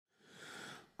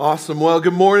Awesome. Well,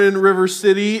 good morning, River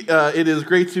City. It is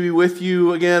great to be with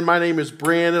you again. My name is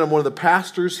Brandon. I'm one of the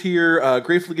pastors here.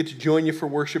 Grateful to get to join you for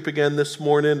worship again this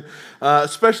morning.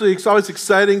 Especially, it's always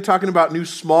exciting talking about new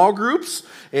small groups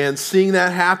and seeing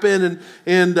that happen.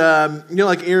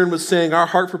 Like Aaron was saying, our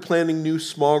heart for planning new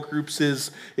small groups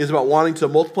is about wanting to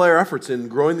multiply our efforts in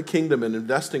growing the kingdom and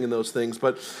investing in those things.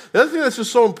 But the other thing that's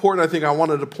just so important, I think I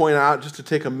wanted to point out, just to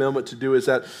take a moment to do, is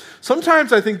that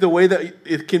sometimes I think the way that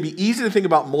it can be easy to think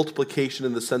about multiplication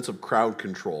in the sense of crowd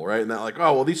control, right? And that like,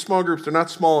 oh, well, these small groups, they're not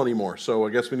small anymore, so I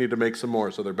guess we need to make some more,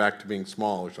 so they're back to being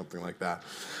small or something like that.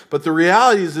 But the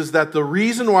reality is that the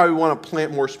reason why we want to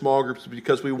plant more small groups is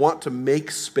because we want to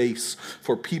make space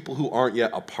for people who aren't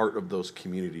yet a part of those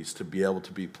communities to be able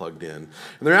to be plugged in. And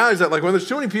the reality is that like when there's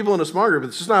too many people in a small group,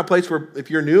 it's just not a place where if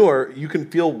you're new or you can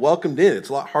feel welcomed in. It's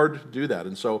a lot harder to do that.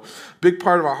 And so a big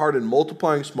part of our heart in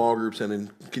multiplying small groups and in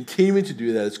continuing to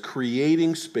do that is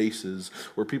creating spaces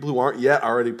where people who aren't yet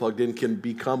already plugged in can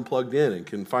become plugged in and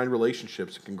can find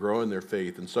relationships and can grow in their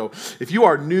faith. And so if you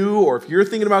are new or if you're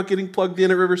thinking about getting plugged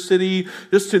in at River City,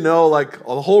 just to know like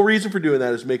the whole reason for doing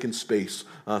that is making space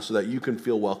so that you can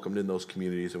feel welcomed in those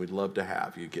communities. And we'd love to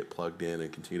have you get plugged in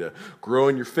and continue to grow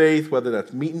in your faith, whether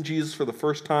that's meeting Jesus for the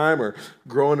first time or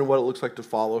growing in what it looks like to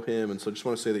follow him. And so I just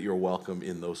want to say that you're welcome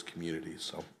in those communities.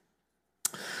 So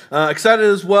excited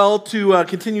as well to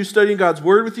continue studying God's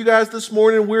Word with you guys this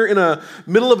morning. We're in the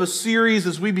middle of a series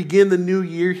as we begin the new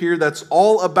year here that's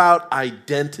all about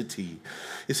identity.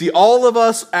 You see, all of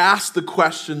us ask the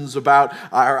questions about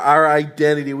our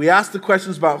identity. We ask the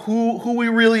questions about who we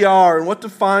really are and what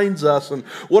defines us and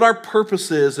what our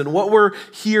purpose is and what we're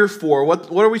here for.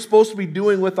 What are we supposed to be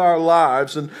doing with our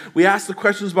lives? And we ask the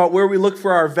questions about where we look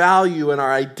for our value and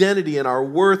our identity and our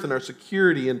worth and our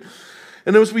security.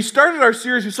 And as we started our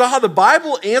series, we saw how the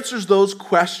Bible answers those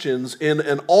questions in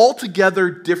an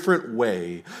altogether different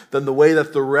way than the way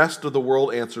that the rest of the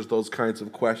world answers those kinds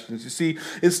of questions. You see,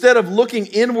 instead of looking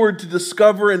inward to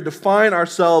discover and define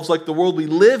ourselves like the world we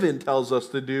live in tells us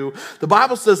to do, the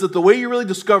Bible says that the way you really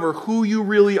discover who you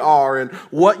really are and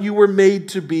what you were made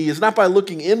to be is not by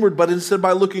looking inward, but instead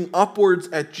by looking upwards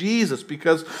at Jesus,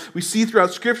 because we see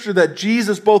throughout Scripture that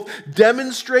Jesus both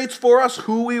demonstrates for us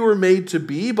who we were made to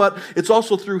be, but it's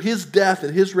also through his death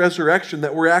and his resurrection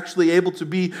that we're actually able to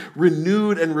be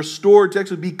renewed and restored to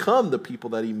actually become the people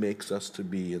that he makes us to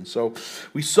be. And so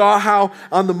we saw how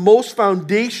on the most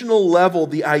foundational level,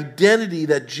 the identity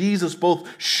that Jesus both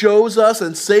shows us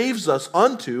and saves us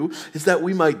unto is that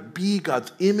we might be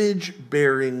God's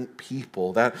image-bearing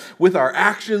people, that with our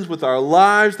actions, with our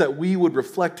lives, that we would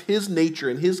reflect his nature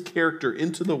and his character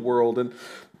into the world. And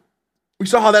we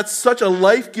saw how that's such a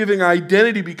life-giving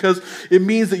identity because it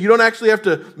means that you don't actually have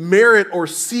to merit or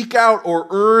seek out or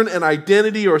earn an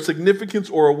identity or significance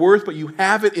or a worth, but you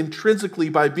have it intrinsically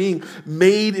by being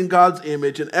made in God's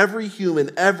image. And every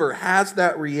human ever has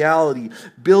that reality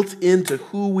built into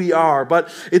who we are.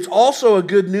 But it's also a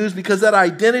good news because that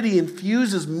identity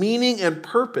infuses meaning and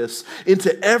purpose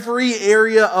into every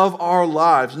area of our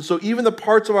lives. And so even the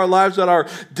parts of our lives that are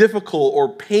difficult or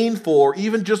painful or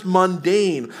even just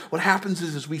mundane, what happens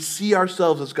is we see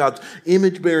ourselves as God's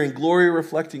image-bearing,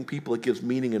 glory-reflecting people. It gives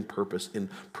meaning and purpose in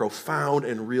profound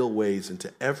and real ways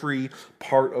into every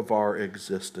part of our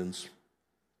existence.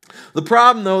 The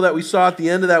problem, though, that we saw at the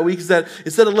end of that week is that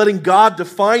instead of letting God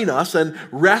define us and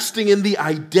resting in the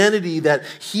identity that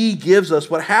he gives us,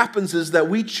 what happens is that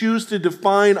we choose to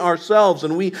define ourselves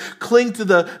and we cling to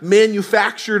the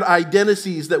manufactured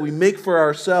identities that we make for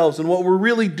ourselves. And what we're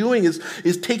really doing is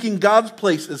taking God's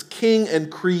place as king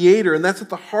and creator. And that's at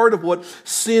the heart of what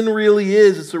sin really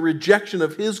is. It's a rejection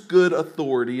of his good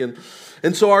authority.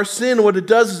 And so our sin, what it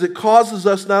does is it causes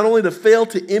us not only to fail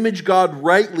to image God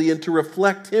rightly and to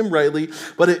reflect him rightly,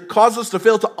 but it causes us to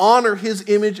fail to honor his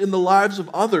image in the lives of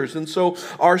others. And so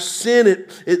our sin,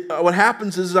 what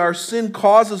happens is our sin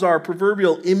causes our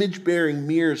proverbial image-bearing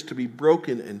mirrors to be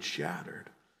broken and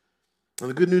shattered. And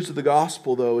the good news of the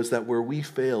gospel, though, is that where we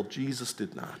failed, Jesus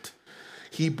did not.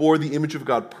 He bore the image of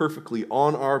God perfectly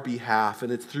on our behalf,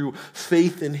 and it's through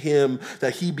faith in him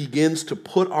that he begins to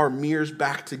put our mirrors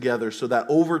back together so that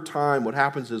over time what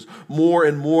happens is more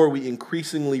and more we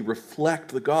increasingly reflect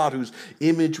the God whose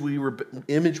image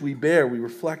we bear. We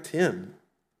reflect him.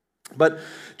 But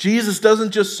Jesus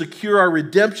doesn't just secure our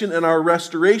redemption and our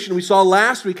restoration. We saw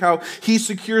last week how he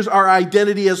secures our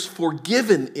identity as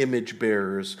forgiven image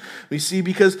bearers. We see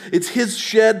because it's his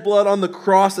shed blood on the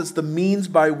cross that's the means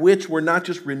by which we're not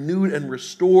just renewed and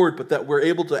restored, but that we're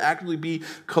able to actually be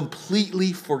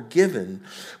completely forgiven.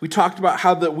 We talked about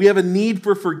how that we have a need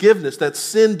for forgiveness, that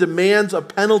sin demands a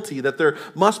penalty, that there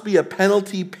must be a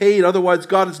penalty paid. Otherwise,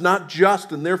 God is not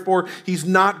just, and therefore he's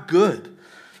not good.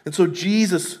 And so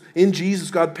in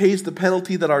Jesus, God pays the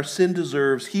penalty that our sin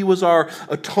deserves. He was our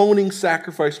atoning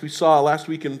sacrifice we saw last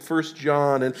week in 1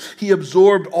 John, and he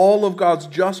absorbed all of God's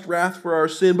just wrath for our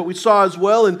sin. But we saw as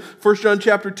well in 1 John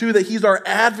chapter 2 that he's our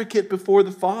advocate before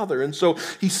the Father. And so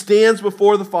he stands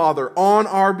before the Father on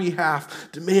our behalf,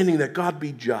 demanding that God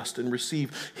be just and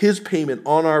receive his payment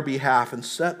on our behalf and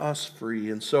set us free.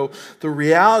 And so the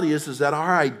reality is that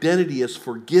our identity as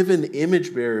forgiven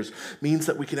image bearers means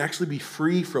that we can actually be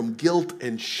free from guilt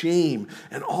and shame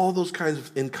and all those kinds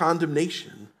of in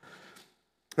condemnation.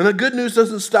 And the good news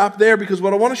doesn't stop there, because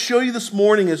what I want to show you this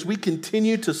morning as we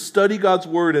continue to study God's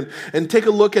word and take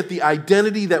a look at the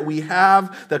identity that we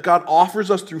have, that God offers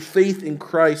us through faith in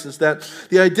Christ, is that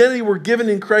the identity we're given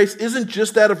in Christ isn't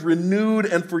just that of renewed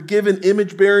and forgiven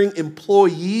image-bearing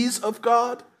employees of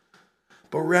God,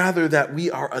 but rather that we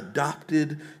are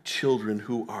adopted children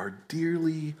who are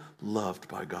dearly loved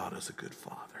by God as a good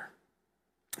Father.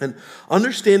 And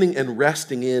understanding and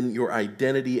resting in your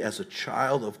identity as a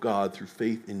child of God through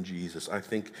faith in Jesus, I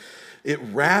think it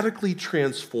radically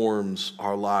transforms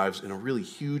our lives in a really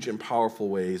huge and powerful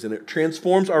ways. And it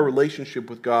transforms our relationship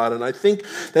with God. And I think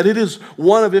that it is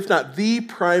one of, if not the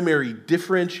primary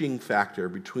differentiating factor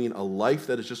between a life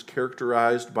that is just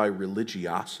characterized by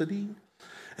religiosity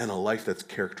and a life that's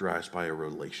characterized by a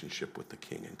relationship with the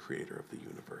King and Creator of the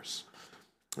universe.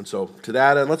 And so to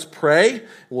that end, let's pray, and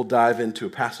we'll dive into a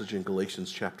passage in Galatians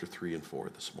chapter 3 and 4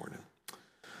 this morning.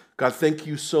 God, thank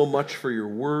you so much for your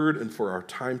word and for our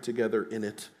time together in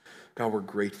it. God, we're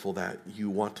grateful that you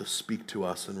want to speak to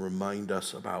us and remind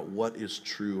us about what is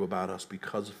true about us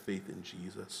because of faith in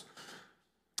Jesus.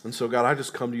 And so, God, I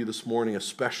just come to you this morning,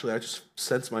 especially, I just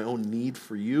sense my own need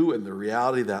for you and the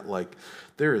reality that,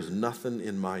 there is nothing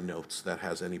in my notes that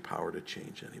has any power to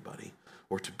change anybody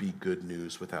or to be good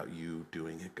news without you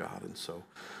doing it, God. And so,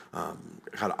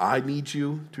 God, I need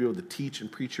you to be able to teach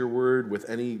and preach your word with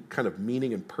any kind of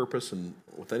meaning and purpose and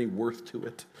with any worth to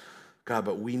it. God,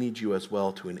 but we need you as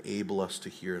well to enable us to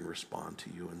hear and respond to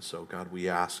you. And so, God, we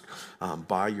ask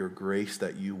by your grace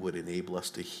that you would enable us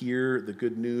to hear the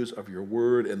good news of your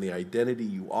word and the identity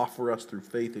you offer us through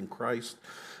faith in Christ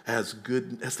as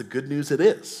the good news it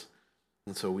is.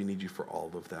 And so we need you for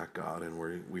all of that, God, and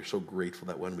we're so grateful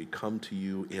that when we come to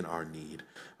you in our need,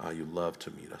 you love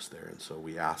to meet us there. And so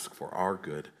we ask for our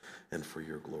good and for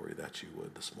your glory that you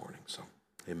would this morning. So,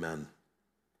 amen.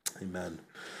 Amen.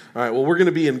 All right, well, we're going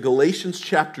to be in Galatians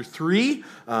chapter 3,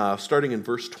 starting in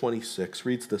verse 26.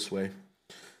 Reads this way.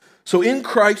 So in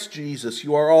Christ Jesus,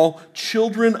 you are all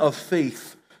children of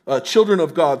faith, children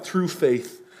of God through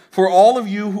faith. For all of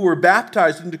you who were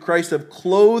baptized into Christ have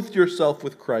clothed yourself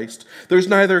with Christ. There's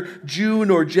neither Jew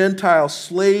nor Gentile,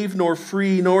 slave nor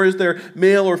free, nor is there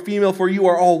male or female, for you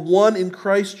are all one in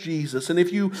Christ Jesus. And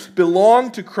if you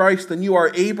belong to Christ, then you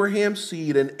are Abraham's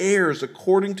seed and heirs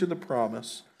according to the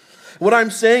promise. What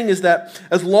I'm saying is that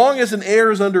as long as an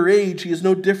heir is underage, he is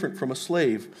no different from a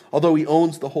slave, although he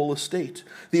owns the whole estate.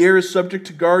 The heir is subject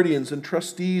to guardians and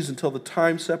trustees until the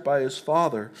time set by his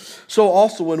father. So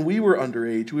also when we were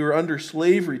underage, we were under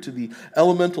slavery to the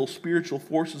elemental spiritual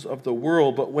forces of the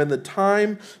world. But when the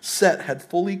time set had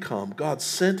fully come, God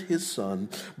sent his Son,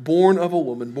 born of a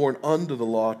woman, born under the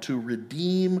law, to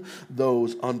redeem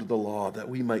those under the law, that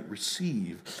we might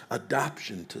receive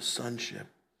adoption to sonship.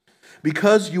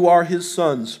 Because you are his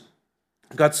sons,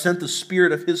 God sent the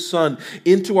Spirit of his Son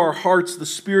into our hearts, the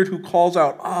Spirit who calls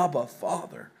out, Abba,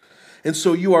 Father. And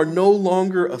so you are no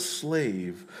longer a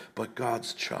slave, but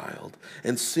God's child.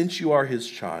 And since you are his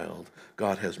child,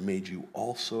 God has made you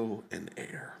also an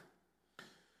heir.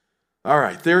 All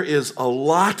right, there is a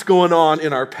lot going on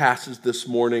in our passage this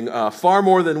morning, far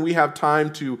more than we have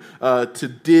time to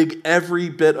dig every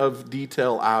bit of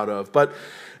detail out of. But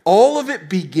all of it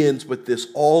begins with this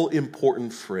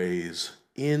all-important phrase,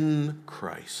 in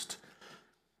Christ.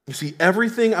 You see,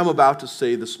 everything I'm about to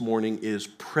say this morning is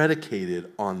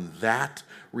predicated on that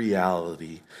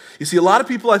reality. You see, a lot of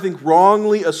people, I think,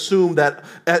 wrongly assume that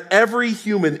every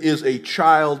human is a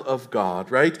child of God,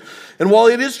 right? And while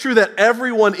it is true that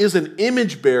everyone is an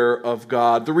image bearer of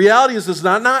God, the reality is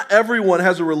not everyone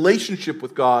has a relationship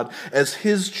with God as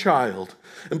his child.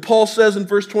 And Paul says in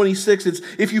verse 26, it's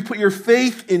if you put your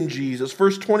faith in Jesus.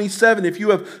 Verse 27, if you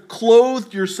have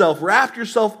clothed yourself, wrapped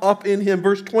yourself up in him.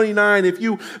 Verse 29, if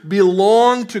you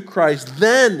belong to Christ,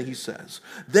 then, he says,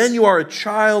 then you are a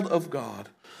child of God.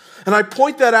 And I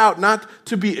point that out not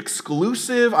to be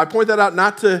exclusive. I point that out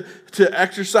not to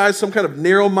exercise some kind of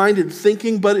narrow-minded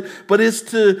thinking, but is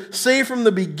to say from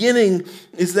the beginning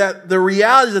is that the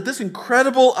reality is that this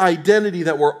incredible identity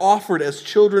that we're offered as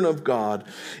children of God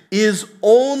is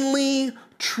only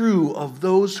true of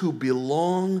those who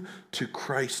belong to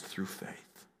Christ through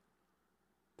faith.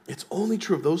 It's only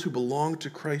true of those who belong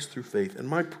to Christ through faith. And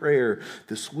my prayer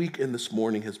this week and this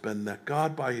morning has been that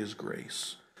God, by his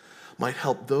grace, might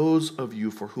help those of you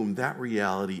for whom that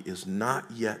reality is not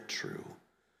yet true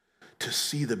to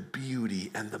see the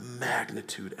beauty and the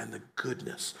magnitude and the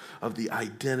goodness of the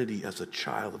identity as a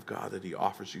child of God that he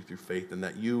offers you through faith, and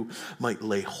that you might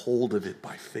lay hold of it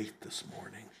by faith this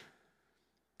morning.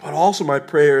 But also my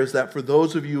prayer is that for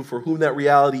those of you for whom that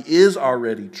reality is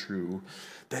already true,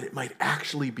 that it might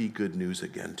actually be good news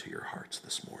again to your hearts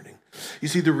this morning. You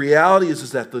see, the reality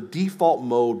is that the default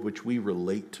mode which we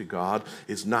relate to God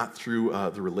is not through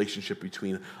the relationship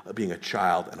between being a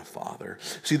child and a father.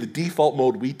 See, the default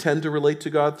mode we tend to relate to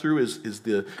God through is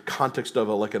the context of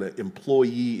like an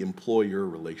employee-employer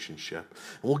relationship.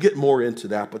 And we'll get more into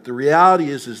that, but the reality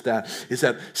is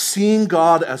that seeing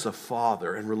God as a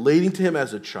father and relating to him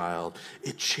as a child,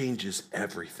 it changes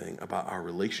everything about our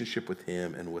relationship with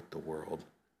him and with the world.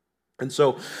 And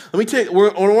so what I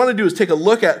want to do is take a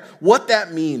look at what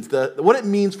that means, what it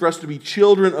means for us to be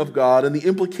children of God and the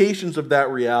implications of that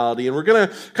reality. And we're going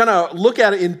to kind of look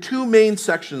at it in two main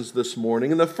sections this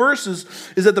morning. And the first is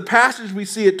that the passage we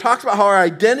see, it talks about how our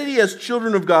identity as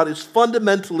children of God is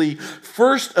fundamentally,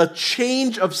 first, a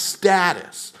change of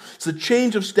status. It's a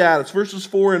change of status. Verses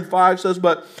 4 and 5 says,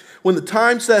 "But when the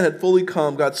time set had fully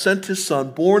come, God sent his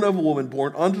son, born of a woman,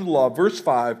 born under the law," verse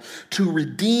 5, "to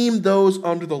redeem those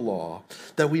under the law,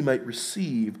 that we might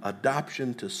receive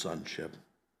adoption to sonship."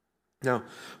 Now,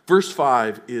 verse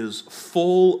 5 is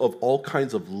full of all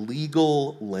kinds of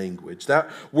legal language. That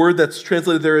word that's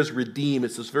translated there as redeem,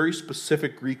 it's this very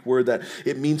specific Greek word that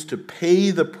it means to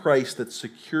pay the price that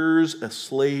secures a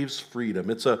slave's freedom.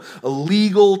 It's a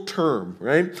legal term,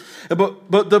 right?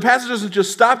 But the passage doesn't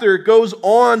just stop there. It goes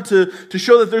on to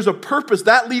show that there's a purpose.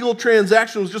 That legal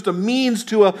transaction was just a means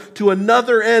to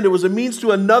another end. It was a means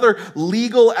to another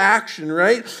legal action,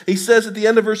 right? He says at the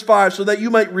end of verse 5, "so that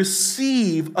you might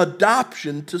receive adoption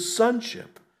to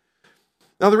sonship."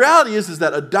 Now, the reality is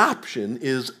that adoption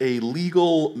is a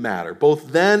legal matter,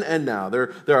 both then and now.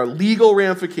 There are legal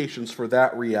ramifications for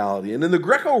that reality. And in the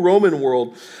Greco-Roman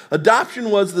world,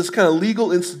 adoption was this kind of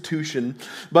legal institution,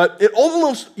 but it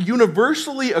almost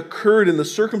universally occurred in the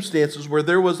circumstances where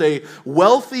there was a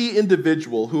wealthy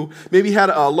individual who maybe had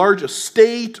a large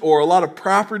estate or a lot of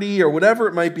property or whatever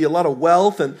it might be, a lot of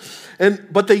wealth,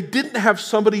 but they didn't have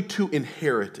somebody to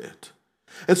inherit it.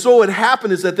 And so what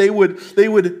happened is that they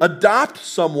would adopt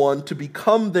someone to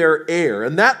become their heir.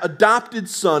 And that adopted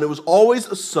son, it was always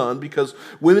a son because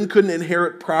women couldn't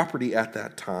inherit property at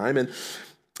that time.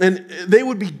 And they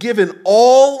would be given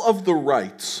all of the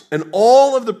rights and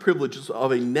all of the privileges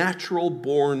of a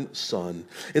natural-born son.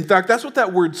 In fact, that's what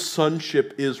that word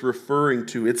sonship is referring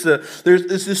to. It's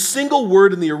this single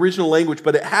word in the original language,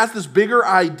 but it has this bigger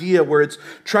idea where it's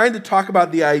trying to talk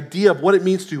about the idea of what it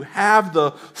means to have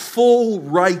the full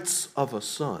rights of a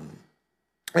son.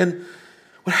 And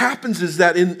what happens is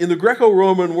that in the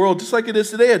Greco-Roman world, just like it is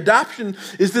today, adoption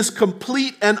is this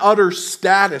complete and utter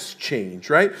status change,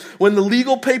 right? When the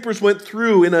legal papers went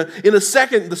through, in a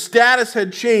second, the status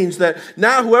had changed, that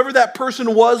now whoever that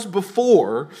person was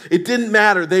before, it didn't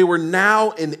matter. They were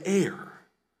now an heir.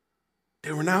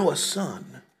 They were now a son.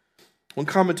 One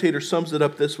commentator sums it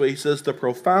up this way. He says, "The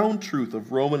profound truth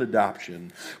of Roman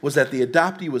adoption was that the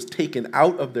adoptee was taken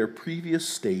out of their previous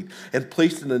state and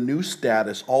placed in a new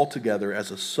status altogether as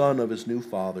a son of his new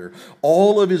father.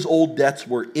 All of his old debts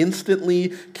were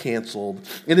instantly canceled.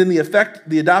 And in the effect,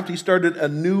 the adoptee started a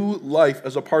new life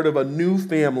as a part of a new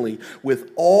family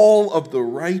with all of the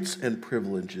rights and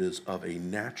privileges of a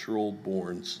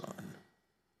natural-born son."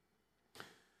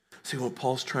 See what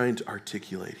Paul's trying to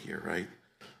articulate here, right?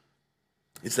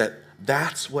 Is that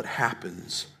that's what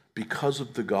happens because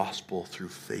of the gospel through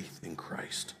faith in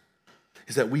Christ.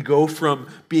 is that we go from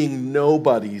being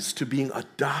nobodies to being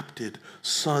adopted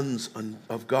sons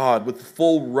of God with the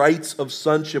full rights of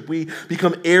sonship. We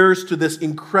become heirs to this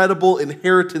incredible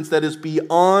inheritance that is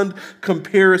beyond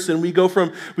comparison. We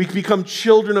become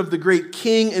children of the great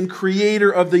King and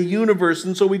Creator of the universe.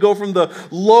 And so we go from the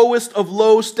lowest of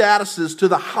low statuses to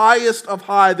the highest of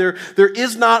high. There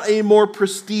is not a more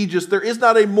prestigious, there is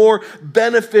not a more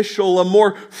beneficial, a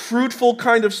more fruitful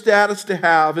kind of status to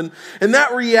have. And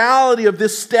that reality of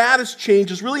this status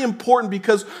change is really important,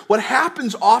 because what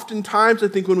happens oftentimes, I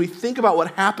think, when we think about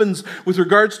what happens with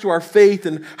regards to our faith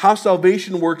and how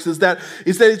salvation works is that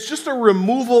it's just a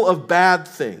removal of bad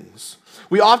things.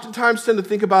 We oftentimes tend to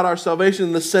think about our salvation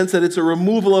in the sense that it's a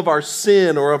removal of our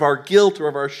sin or of our guilt or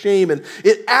of our shame, and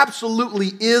it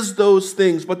absolutely is those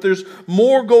things, but there's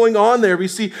more going on there. We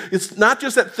see it's not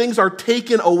just that things are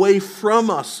taken away from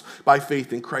us by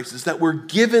faith in Christ, it's that we're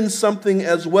given something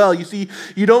as well. You see,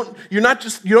 you don't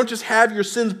just have your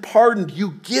sins pardoned,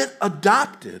 you get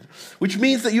adopted, which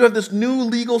means that you have this new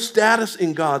legal status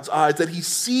in God's eyes, that He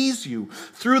sees you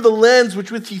through the lens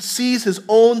with which He sees His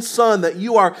own Son, that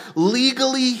you are legally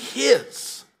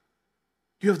His.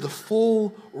 You have the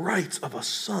full rights of a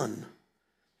son.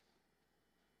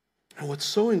 And what's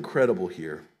so incredible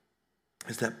here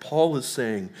is that Paul is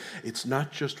saying it's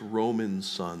not just Roman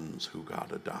sons who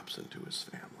God adopts into His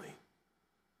family,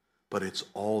 but it's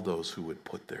all those who would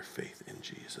put their faith in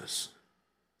Jesus.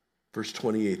 Verse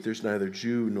 28, there's neither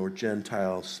Jew nor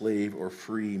Gentile, slave or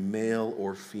free, male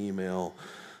or female,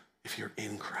 if you're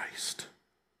in Christ.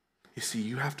 You see,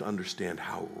 you have to understand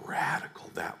how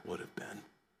radical that would have been.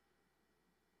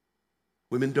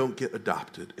 Women don't get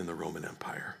adopted in the Roman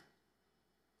Empire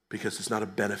because it's not a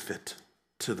benefit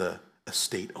to the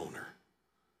estate owner.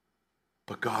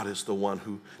 But God is the one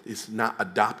who is not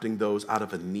adopting those out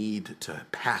of a need to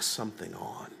pass something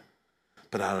on,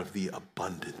 but out of the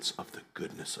abundance of the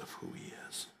goodness of who He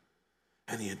is.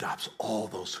 And He adopts all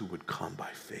those who would come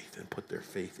by faith and put their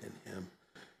faith in Him.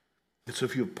 And so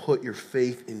if you put your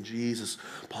faith in Jesus,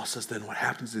 Paul says then what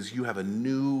happens is you have a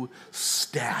new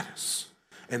status,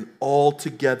 an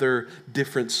altogether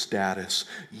different status.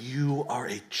 You are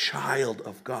a child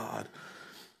of God.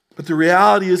 But the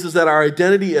reality is that our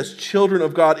identity as children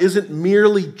of God isn't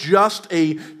merely just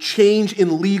a change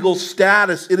in legal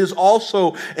status. It is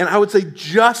also, and I would say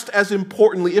just as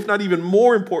importantly, if not even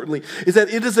more importantly, is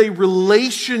that it is a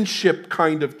relationship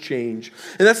kind of change.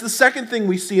 And that's the second thing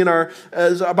we see about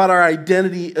our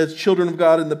identity as children of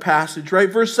God in the passage, right?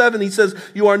 Verse 7, he says,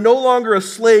 you are no longer a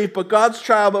slave, but God's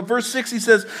child. But verse 6, he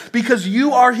says, because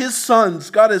you are His sons,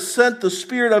 God has sent the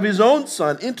Spirit of His own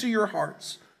Son into your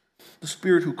hearts. The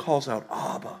Spirit who calls out,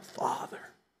 Abba, Father.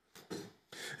 You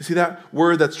see that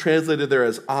word that's translated there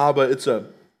as Abba,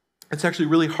 it's actually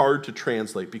really hard to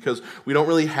translate because we don't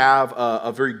really have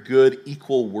a very good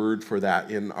equal word for that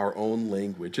in our own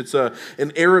language. It's an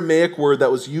Aramaic word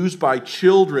that was used by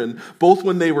children both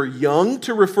when they were young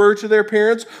to refer to their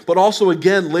parents, but also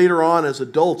again later on as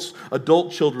adults.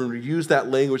 Adult children would use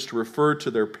that language to refer to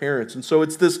their parents. And so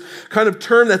it's this kind of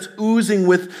term that's oozing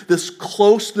with this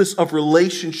closeness of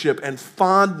relationship and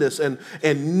fondness and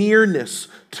nearness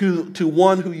to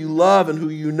one who you love and who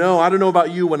you know. I don't know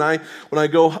about you, when I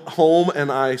go home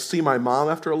and I see my mom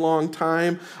after a long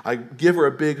time, I give her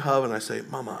a big hug and I say,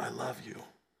 Mama, I love you.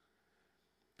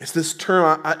 It's this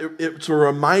term, it's a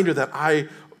reminder that I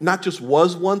not just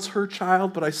was once her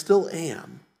child, but I still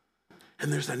am.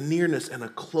 And there's a nearness and a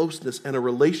closeness and a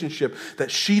relationship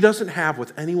that she doesn't have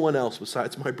with anyone else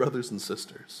besides my brothers and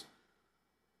sisters.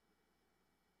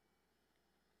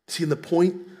 See, and the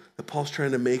point that Paul's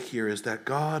trying to make here is that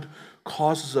God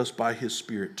causes us by His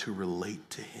Spirit to relate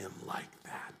to Him like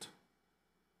that.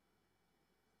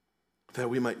 That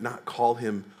we might not call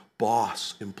Him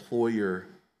boss, employer,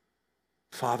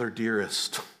 father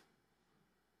dearest,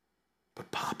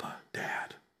 but Papa,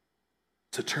 Dad.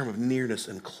 It's a term of nearness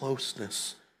and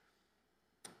closeness.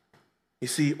 You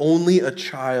see, only a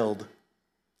child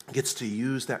gets to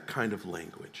use that kind of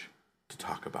language to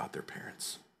talk about their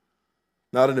parents.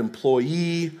 Not an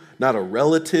employee, not a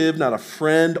relative, not a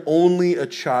friend, only a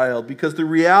child. Because the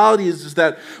reality is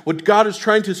that what God is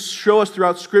trying to show us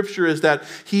throughout Scripture is that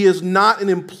He is not an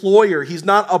employer. He's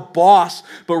not a boss,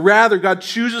 but rather God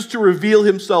chooses to reveal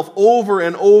Himself over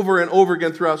and over and over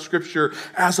again throughout Scripture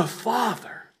as a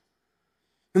father.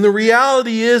 And the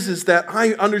reality is that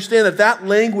I understand that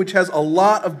language has a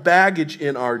lot of baggage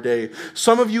in our day.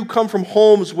 Some of you come from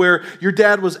homes where your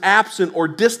dad was absent or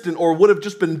distant or would have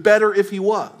just been better if he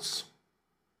was.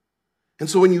 And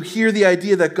so when you hear the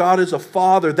idea that God is a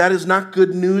father, that is not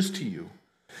good news to you.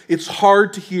 It's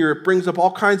hard to hear. It brings up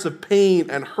all kinds of pain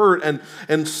and hurt and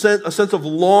a sense of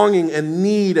longing and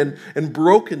need and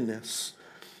brokenness.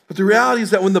 But the reality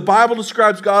is that when the Bible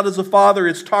describes God as a father,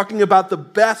 it's talking about the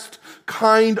best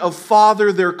kind of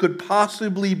father there could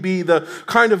possibly be, the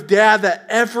kind of dad that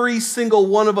every single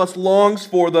one of us longs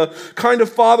for, the kind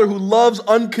of father who loves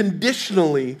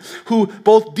unconditionally, who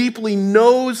both deeply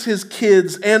knows his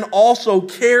kids and also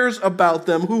cares about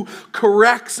them, who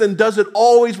corrects and does it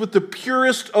always with the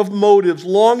purest of motives,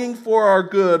 longing for our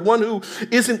good, one who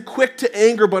isn't quick to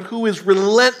anger but who is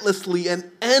relentlessly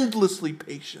and endlessly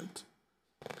patient.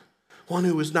 One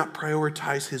who does not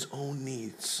prioritize his own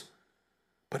needs,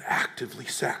 but actively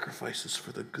sacrifices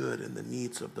for the good and the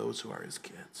needs of those who are his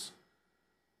kids.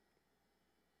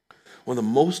 One of the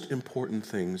most important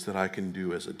things that I can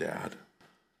do as a dad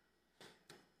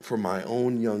for my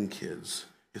own young kids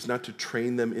is not to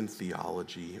train them in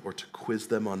theology or to quiz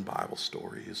them on Bible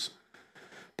stories,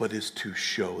 but is to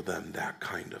show them that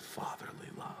kind of fatherly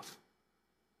love.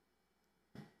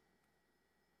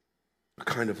 A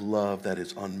kind of love that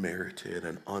is unmerited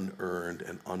and unearned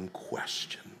and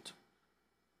unquestioned.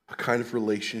 A kind of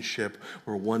relationship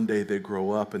where one day they grow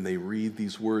up and they read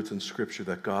these words in Scripture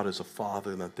that God is a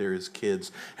father and that they're his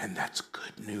kids, and that's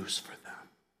good news for them.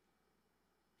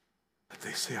 That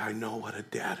they say, I know what a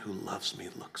dad who loves me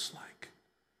looks like.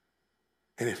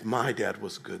 And if my dad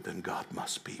was good, then God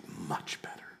must be much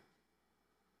better.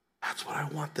 That's what I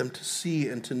want them to see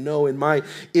and to know. In my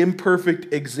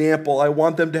imperfect example, I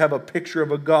want them to have a picture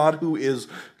of a God who is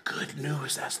good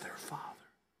news as their Father.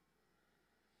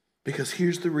 Because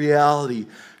here's the reality.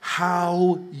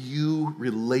 How you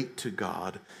relate to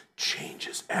God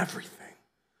changes everything.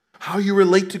 How you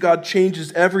relate to God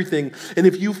changes everything. And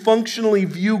if you functionally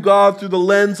view God through the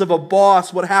lens of a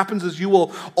boss, what happens is you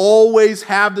will always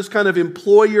have this kind of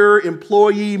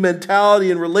employer-employee mentality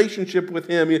and relationship with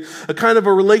him. A kind of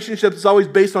a relationship that's always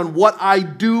based on what I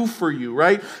do for you,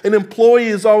 right? An employee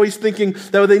is always thinking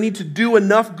that they need to do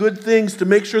enough good things to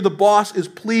make sure the boss is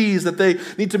pleased, that they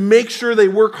need to make sure they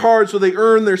work hard so they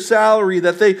earn their salary,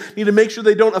 that they need to make sure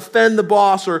they don't offend the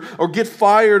boss or get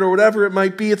fired or whatever it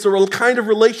might be. It's a kind of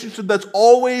relationship that's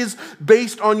always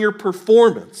based on your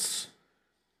performance,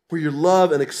 where your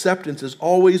love and acceptance is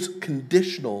always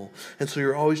conditional, and so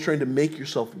you're always trying to make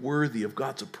yourself worthy of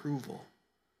God's approval.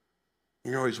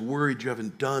 And you're always worried you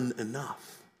haven't done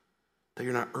enough, that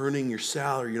you're not earning your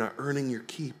salary, you're not earning your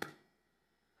keep.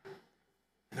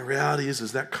 And the reality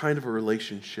is that kind of a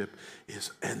relationship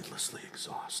is endlessly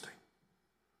exhausting,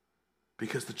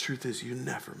 because the truth is you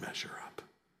never measure up.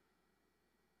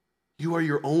 You are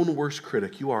your own worst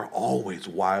critic. You are always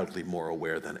wildly more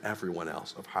aware than everyone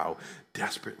else of how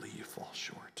desperately you fall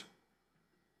short.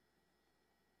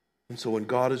 And so when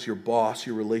God is your boss,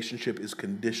 your relationship is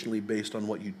conditionally based on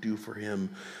what you do for him.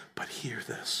 But hear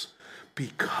this,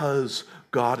 because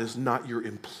God is not your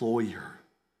employer,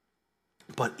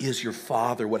 but is your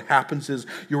father, what happens is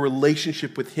your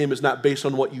relationship with him is not based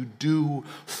on what you do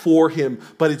for him,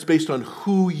 but it's based on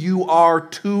who you are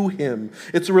to him.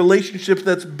 It's a relationship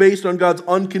that's based on God's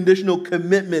unconditional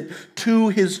commitment to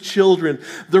his children.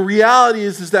 The reality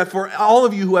is that for all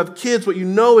of you who have kids, what you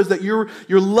know is that your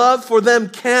love for them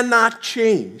cannot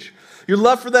change. Your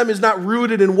love for them is not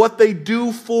rooted in what they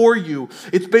do for you.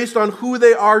 It's based on who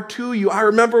they are to you. I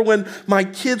remember when my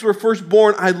kids were first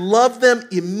born, I loved them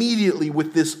immediately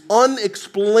with this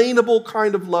unexplainable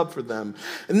kind of love for them.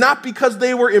 And not because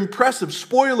they were impressive.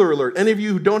 Spoiler alert, any of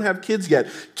you who don't have kids yet,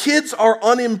 kids are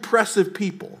unimpressive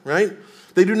people, right?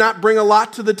 They do not bring a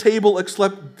lot to the table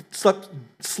except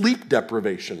sleep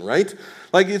deprivation, right?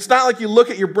 Like, it's not like you look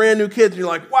at your brand new kids and you're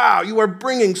like, wow, you are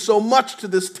bringing so much to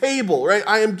this table, right?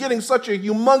 I am getting such a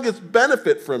humongous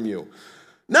benefit from you.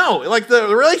 No, like the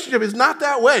relationship is not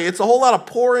that way. It's a whole lot of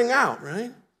pouring out,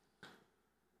 right?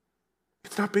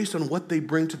 It's not based on what they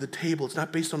bring to the table. It's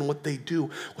not based on what they do.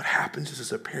 What happens is,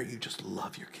 as a parent, you just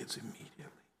love your kids immediately.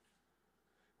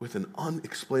 With an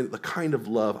unexplainable, the kind of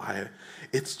love,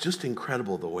 it's just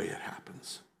incredible the way it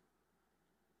happens.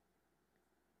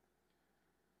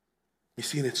 You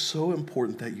see, and it's so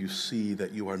important that you see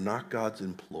that you are not God's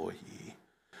employee,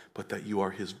 but that you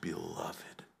are his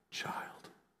beloved child,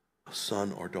 a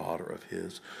son or daughter of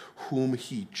his, whom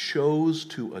he chose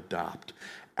to adopt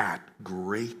at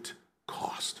great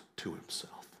cost to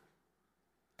himself.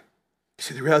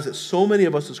 See, the reality is that so many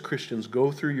of us as Christians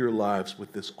go through your lives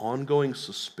with this ongoing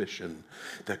suspicion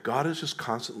that God is just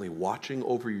constantly watching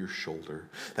over your shoulder,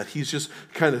 that he's just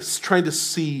kind of trying to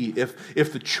see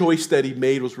if the choice that he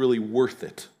made was really worth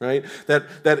it, right? That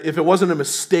if it wasn't a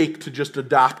mistake to just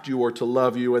adopt you or to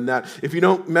love you, and that if you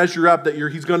don't measure up, that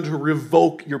he's going to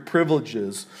revoke your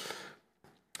privileges.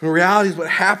 The reality is what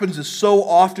happens is so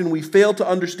often we fail to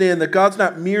understand that God's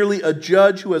not merely a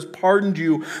judge who has pardoned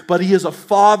you, but he is a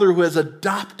father who has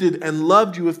adopted and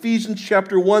loved you. Ephesians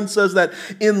chapter 1 says that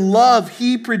in love,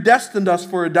 he predestined us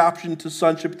for adoption to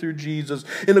sonship through Jesus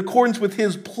in accordance with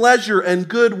his pleasure and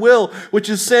goodwill, which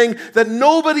is saying that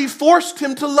nobody forced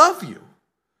him to love you.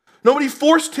 Nobody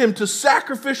forced him to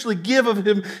sacrificially give of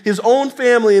him his own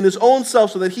family and his own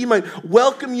self so that he might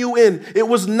welcome you in. It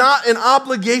was not an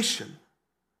obligation.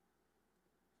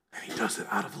 And he does it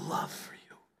out of love for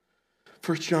you.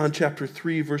 1 John chapter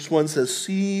 3, verse 1 says,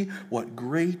 "See what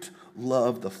great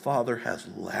love the Father has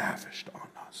lavished on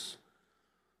us,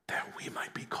 that we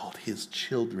might be called his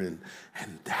children,"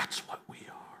 and that's what we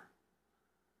are.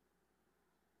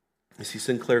 You see,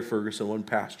 Sinclair Ferguson, one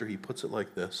pastor, he puts it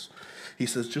like this. He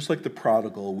says, just like the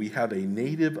prodigal, we have a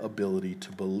native ability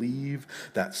to believe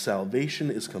that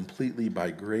salvation is completely by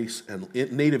grace, and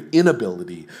native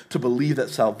inability to believe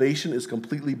that salvation is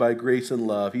completely by grace and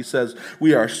love. He says,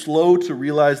 we are slow to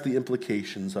realize the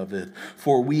implications of it,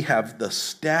 for we have the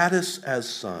status as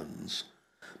sons,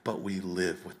 but we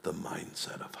live with the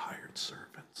mindset of hired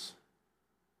servants.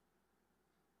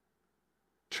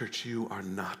 Church, you are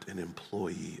not an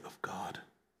employee of God.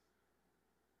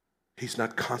 He's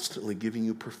not constantly giving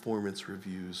you performance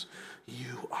reviews.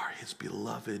 You are his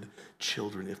beloved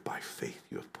children if by faith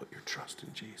you have put your trust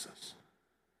in Jesus.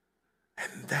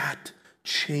 And that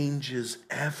changes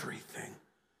everything.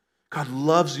 God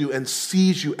loves you and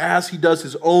sees you as he does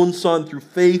his own son through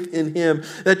faith in him.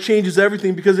 That changes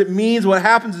everything because it means what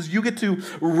happens is you get to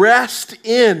rest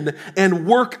in and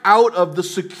work out of the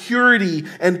security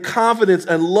and confidence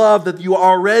and love that you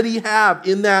already have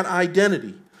in that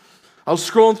identity. I was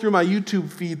scrolling through my YouTube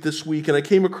feed this week and I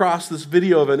came across this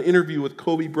video of an interview with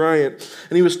Kobe Bryant.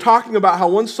 And he was talking about how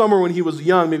one summer when he was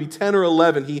young, maybe 10 or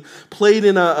 11, he played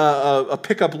in a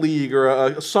pickup league or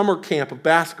a summer camp of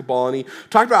basketball. And he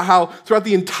talked about how throughout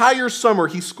the entire summer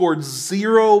he scored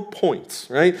 0 points,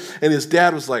 right? And his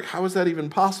dad was like, how is that even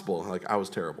possible? Like, I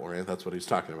was terrible, right? That's what he's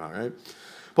talking about, right?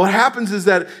 But what happens is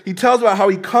that he tells about how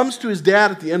he comes to his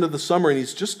dad at the end of the summer and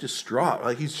he's just distraught.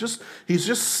 Like he's just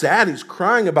sad. He's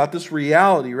crying about this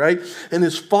reality, right? And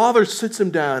his father sits him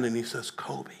down and he says,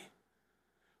 Kobe,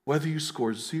 whether you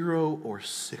score 0 or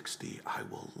 60, I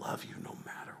will love you no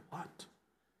matter what.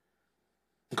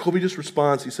 And Kobe just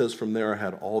responds, he says, from there I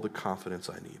had all the confidence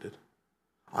I needed.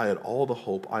 I had all the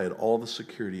hope, I had all the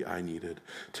security I needed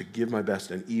to give my best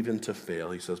and even to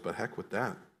fail. He says, but heck with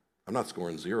that. I'm not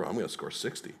scoring 0. I'm going to score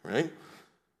 60, right?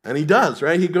 And he does,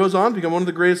 right? He goes on to become one of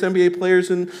the greatest NBA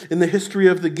players in the history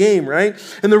of the game, right?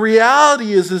 And the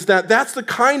reality is that that's the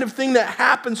kind of thing that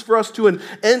happens for us to an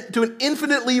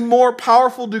infinitely more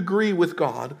powerful degree with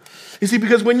God. You see,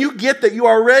 because when you get that you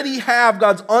already have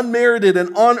God's unmerited and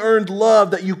unearned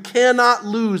love that you cannot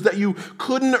lose, that you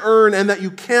couldn't earn, and that you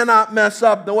cannot mess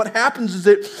up, then what happens is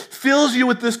it fills you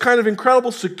with this kind of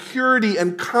incredible security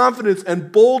and confidence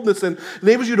and boldness and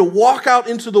enables you to walk out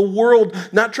into the world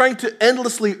not trying to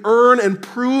endlessly earn and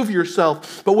prove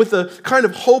yourself, but with a kind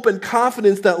of hope and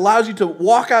confidence that allows you to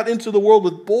walk out into the world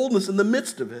with boldness in the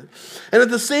midst of it. And at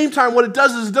the same time, what it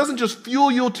does is it doesn't just fuel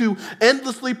you to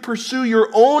endlessly pursue your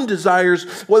own desires.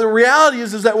 Well, the reality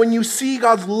is that when you see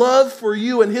God's love for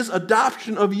you and his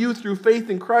adoption of you through faith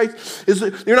in Christ, is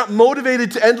that you're not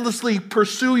motivated to endlessly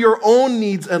pursue your own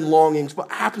needs and longings.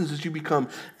 What happens is you become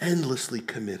endlessly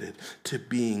committed to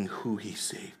being who he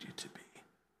saved you to be.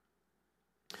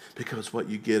 Because what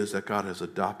you get is that God has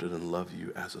adopted and loved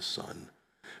you as a son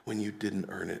when you didn't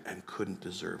earn it and couldn't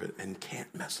deserve it and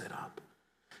can't mess it up.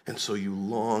 And so you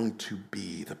long to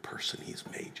be the person he's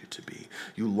made you to be.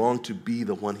 You long to be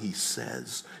the one he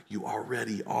says you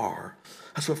already are.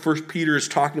 That's what 1 Peter is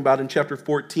talking about in chapter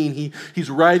 14. He's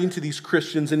writing to these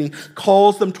Christians and he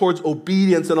calls them towards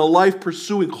obedience and a life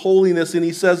pursuing holiness. And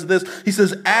he says this, he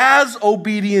says, as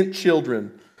obedient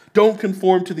children, don't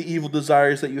conform to the evil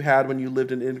desires that you had when you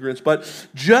lived in ignorance, but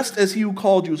just as he who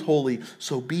called you is holy,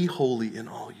 so be holy in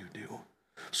all you do.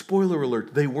 Spoiler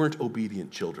alert, they weren't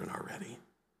obedient children already.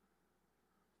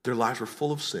 Their lives were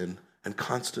full of sin and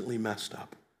constantly messed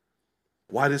up.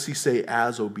 Why does he say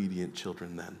as obedient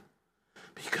children then?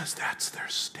 Because that's their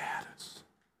status.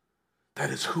 That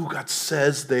is who God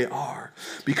says they are.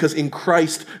 Because in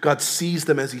Christ, God sees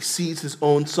them as he sees his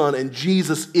own son, and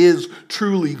Jesus is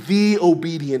truly the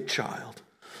obedient child,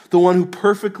 the one who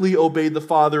perfectly obeyed the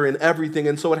Father in everything.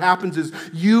 And so what happens is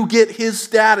you get his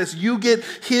status, you get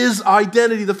his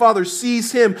identity. The Father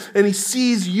sees him, and he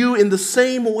sees you in the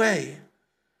same way.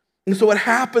 And so what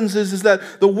happens is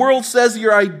that the world says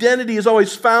your identity is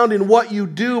always found in what you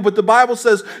do, but the Bible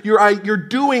says your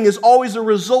doing is always a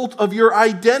result of your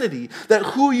identity. That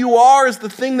who you are is the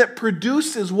thing that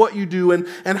produces what you do and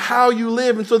how you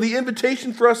live. And so the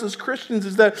invitation for us as Christians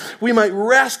is that we might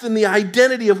rest in the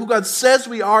identity of who God says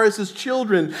we are as His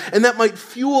children, and that might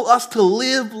fuel us to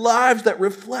live lives that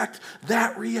reflect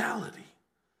that reality.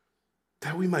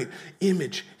 That we might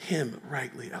image Him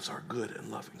rightly as our good and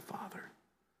loving Father.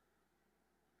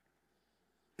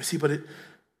 You see, but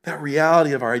that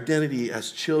reality of our identity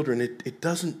as children, it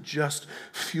doesn't just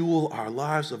fuel our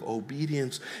lives of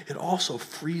obedience, it also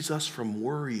frees us from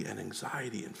worry and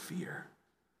anxiety and fear.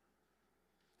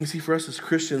 You see, for us as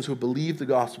Christians who believe the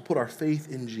gospel, put our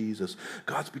faith in Jesus,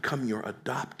 God's becoming your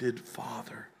adopted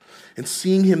Father. And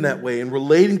seeing Him that way and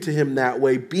relating to Him that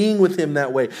way, being with Him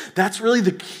that way, that's really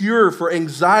the cure for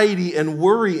anxiety and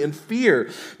worry and fear.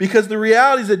 Because the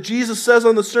reality is that Jesus says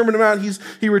on the Sermon on the Mount,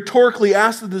 he rhetorically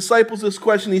asked the disciples this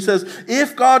question. He says,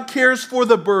 if God cares for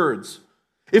the birds,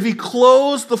 if He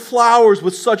clothes the flowers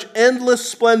with such endless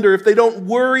splendor, if they don't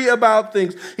worry about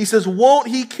things, He says, won't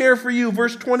He care for you?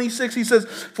 Verse 26, He says,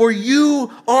 for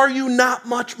you, are you not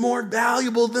much more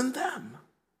valuable than them?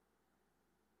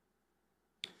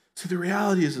 See, the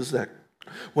reality is that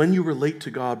when you relate to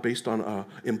God based on an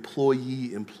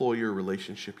employee-employer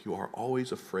relationship, you are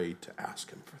always afraid to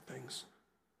ask Him for things.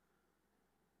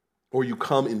 Or you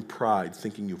come in pride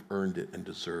thinking you've earned it and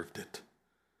deserved it.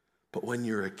 But when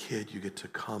you're a kid, you get to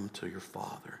come to your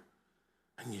Father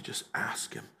and you just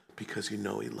ask Him because you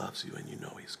know He loves you and you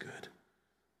know He's good.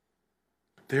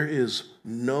 There is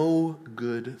no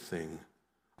good thing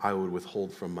I would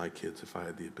withhold from my kids if I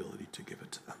had the ability to give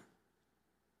it to them.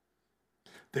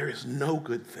 There is no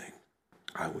good thing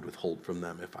I would withhold from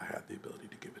them if I had the ability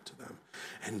to give it to them.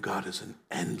 And God is an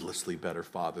endlessly better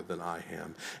Father than I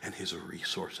am, and His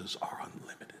resources are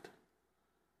unlimited.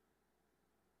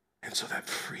 And so that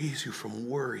frees you from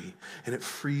worry, and it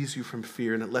frees you from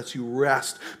fear, and it lets you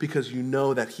rest because you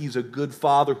know that He's a good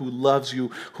Father who loves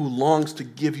you, who longs to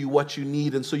give you what you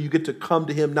need. And so you get to come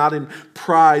to Him not in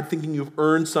pride, thinking you've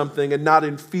earned something, and not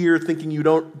in fear, thinking you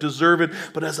don't deserve it,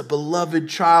 but as a beloved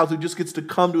child who just gets to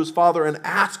come to his Father and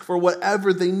ask for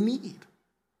whatever they need.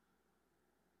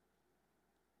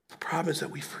 The problem is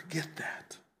that we forget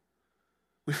that.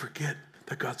 We forget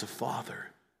that God's a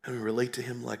Father, and we relate to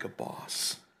Him like a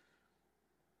boss.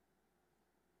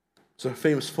 There's a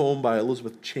famous poem by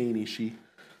Elizabeth Cheney. She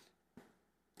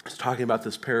is talking about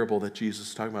this parable that Jesus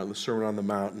is talking about in the Sermon on the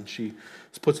Mount, and she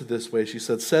puts it this way. She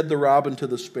said, said the robin to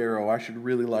the sparrow, I should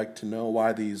really like to know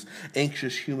why these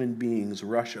anxious human beings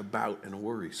rush about and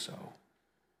worry so.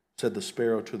 Said the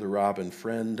sparrow to the robin,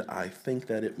 friend, I think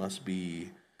that it must be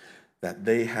that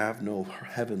they have no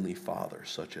heavenly Father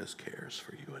such as cares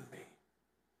for you and me.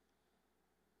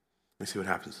 We see what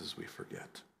happens is we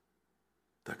forget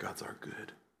that God's our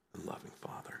good and loving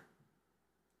Father.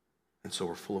 And so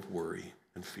we're full of worry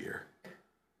and fear.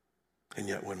 And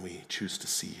yet when we choose to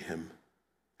see Him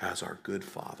as our good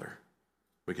Father,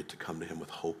 we get to come to Him with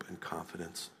hope and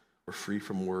confidence. We're free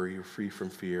from worry, we're free from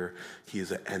fear. He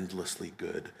is an endlessly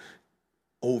good,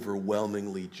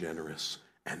 overwhelmingly generous,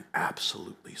 and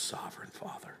absolutely sovereign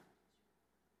Father.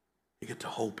 You get to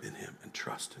hope in Him and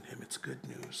trust in Him. It's good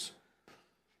news.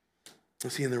 You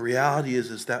see, and the reality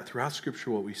is that throughout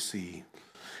Scripture what we see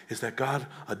is that God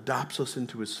adopts us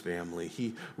into His family.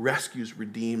 He rescues,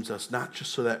 redeems us, not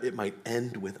just so that it might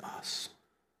end with us.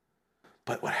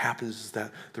 But what happens is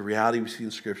that the reality we see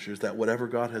in Scripture is that whatever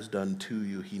God has done to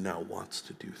you, He now wants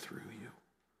to do through you.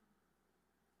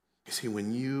 You see,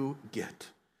 when you get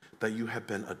that you have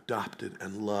been adopted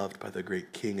and loved by the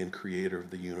great King and Creator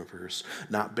of the universe,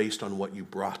 not based on what you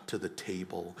brought to the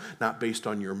table, not based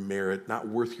on your merit, not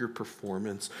worth your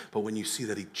performance, but when you see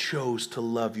that He chose to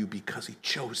love you because He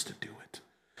chose to do it.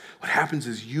 What happens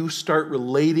is you start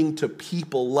relating to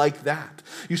people like that.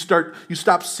 You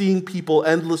stop seeing people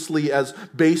endlessly as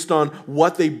based on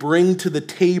what they bring to the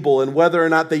table and whether or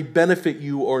not they benefit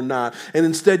you or not. And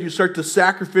instead you start to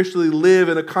sacrificially live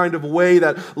in a kind of way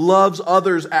that loves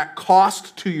others at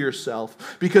cost to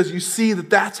yourself, because you see that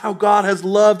that's how God has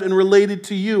loved and related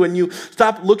to you. And you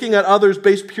stop looking at others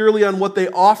based purely on what they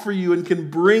offer you and can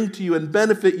bring to you and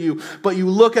benefit you, but you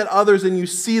look at others and you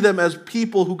see them as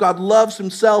people who God loves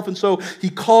Himself, and so He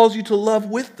calls you to love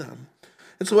with them.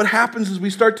 And so what happens is we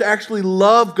start to actually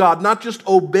love God, not just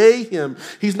obey Him.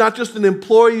 He's not just an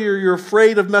employee you're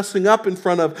afraid of messing up in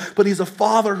front of, but He's a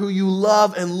Father who you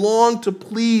love and long to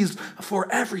please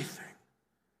for everything.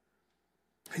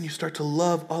 And you start to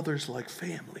love others like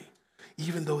family,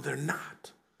 even though they're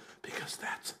not, because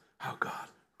that's how God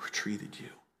treated you.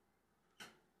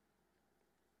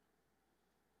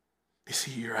 You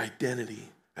see, your identity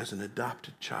as an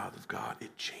adopted child of God,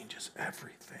 it changes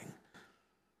everything.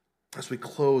 As we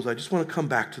close, I just want to come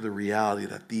back to the reality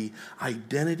that the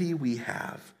identity we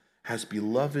have as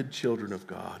beloved children of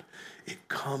God, it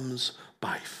comes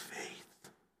by faith.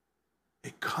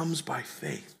 It comes by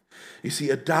faith. You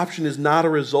see, adoption is not a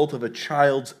result of a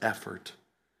child's effort.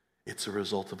 It's a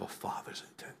result of a father's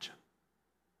intention.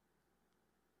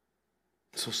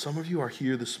 So some of you are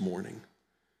here this morning,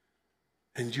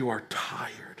 and you are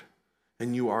tired,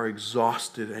 and you are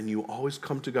exhausted, and you always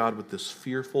come to God with this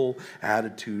fearful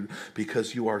attitude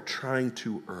because you are trying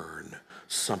to earn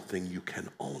something you can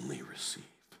only receive.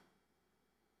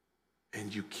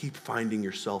 And you keep finding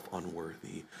yourself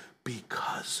unworthy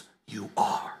because you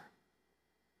are.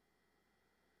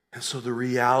 And so the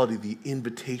reality, the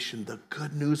invitation, the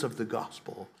good news of the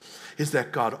gospel is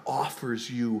that God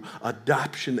offers you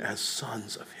adoption as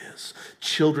sons of his,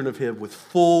 children of him with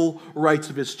full rights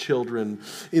of his children,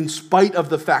 in spite of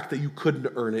the fact that you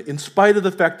couldn't earn it, in spite of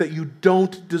the fact that you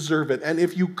don't deserve it. And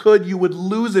if you could, you would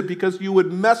lose it because you would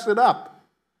mess it up.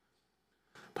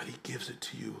 But he gives it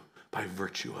to you by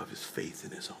virtue of his faith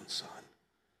in his own son.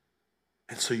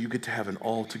 And so you get to have an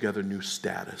altogether new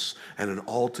status and an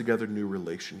altogether new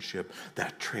relationship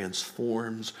that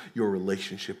transforms your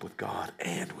relationship with God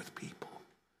and with people.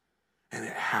 And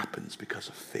it happens because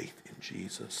of faith in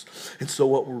Jesus. And so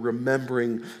what we're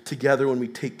remembering together when we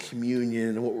take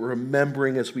communion and what we're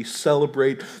remembering as we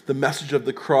celebrate the message of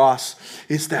the cross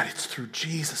is that it's through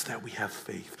Jesus that we have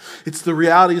faith. It's the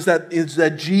reality is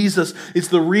that Jesus is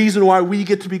the reason why we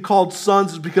get to be called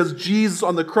sons is because Jesus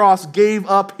on the cross gave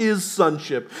up his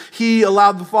sonship. He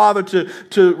allowed the Father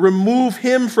to remove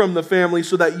him from the family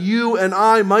so that you and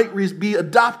I might be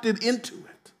adopted into it.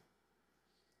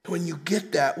 When you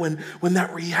get that, when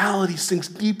that reality sinks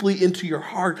deeply into your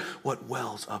heart, what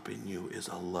wells up in you is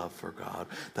a love for God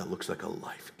that looks like a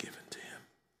life given to him.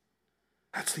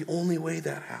 That's the only way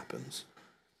that happens.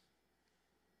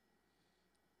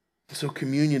 So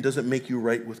communion doesn't make you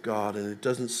right with God and it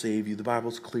doesn't save you. The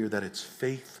Bible's clear that it's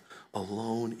faith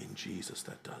alone in Jesus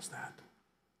that does that.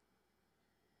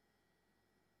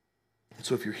 And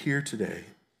so if you're here today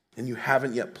and you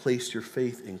haven't yet placed your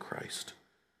faith in Christ,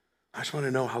 I just want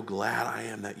to know how glad I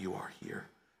am that you are here,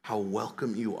 how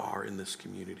welcome you are in this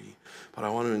community. But I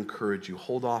want to encourage you,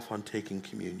 hold off on taking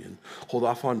communion. Hold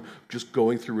off on just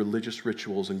going through religious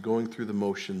rituals and going through the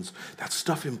motions. That's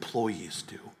stuff employees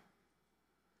do.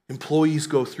 Employees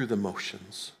go through the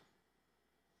motions.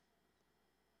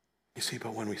 You see,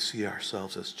 but when we see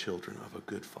ourselves as children of a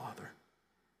good Father,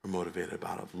 we're motivated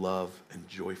out of love and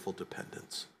joyful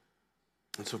dependence.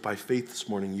 And so by faith this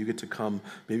morning, you get to come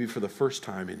maybe for the first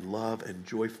time in love and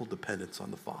joyful dependence on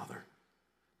the Father.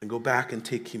 And go back and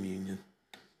take communion.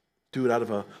 Do it out of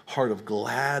a heart of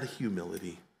glad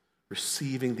humility,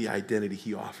 receiving the identity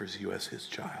he offers you as his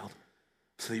child,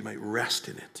 so that you might rest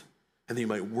in it, and that you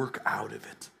might work out of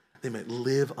it. They might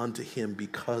live unto him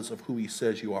because of who he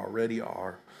says you already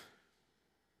are.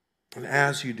 And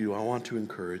as you do, I want to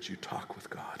encourage you, talk with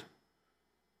God.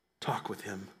 Talk with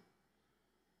him.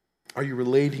 Are you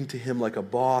relating to him like a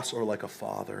boss or like a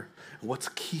father? And what's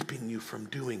keeping you from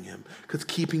doing him? What's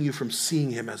keeping you from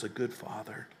seeing him as a good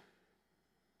father?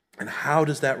 And how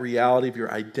does that reality of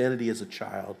your identity as a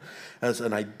child, as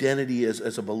an identity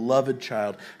as a beloved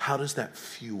child, how does that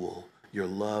fuel your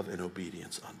love and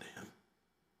obedience unto him?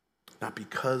 Not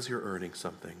because you're earning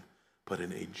something, but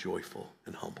in a joyful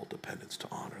and humble dependence to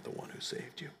honor the one who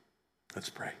saved you. Let's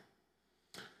pray.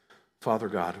 Father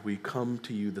God, we come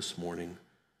to you this morning,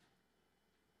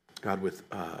 God, with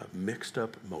mixed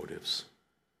up motives.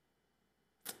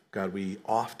 God, we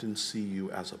often see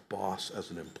you as a boss, as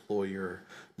an employer,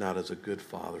 not as a good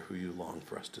father who you long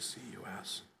for us to see you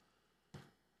as.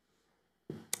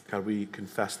 God, we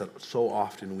confess that so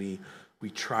often we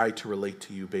try to relate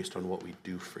to you based on what we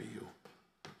do for you.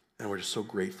 And we're just so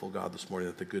grateful, God, this morning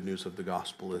that the good news of the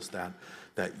gospel is that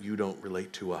you don't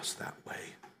relate to us that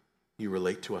way. You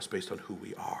relate to us based on who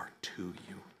we are to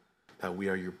you. That we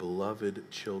are your beloved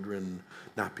children,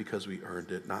 not because we earned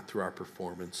it, not through our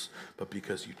performance, but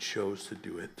because you chose to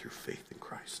do it through faith in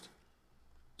Christ.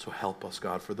 So help us,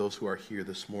 God, for those who are here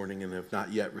this morning and have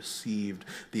not yet received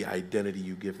the identity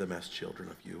you give them as children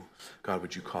of you. God,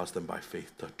 would you cause them by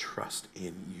faith to trust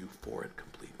in you for it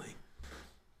completely?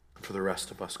 And for the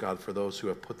rest of us, God, for those who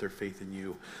have put their faith in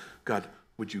you, God,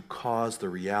 would you cause the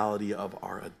reality of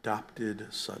our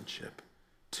adopted sonship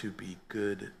to be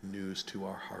good news to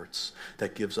our hearts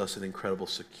that gives us an incredible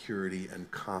security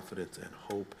and confidence and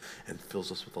hope and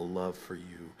fills us with a love for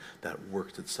you that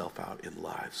works itself out in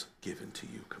lives given to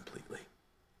you completely.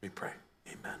 We pray.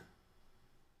 Amen.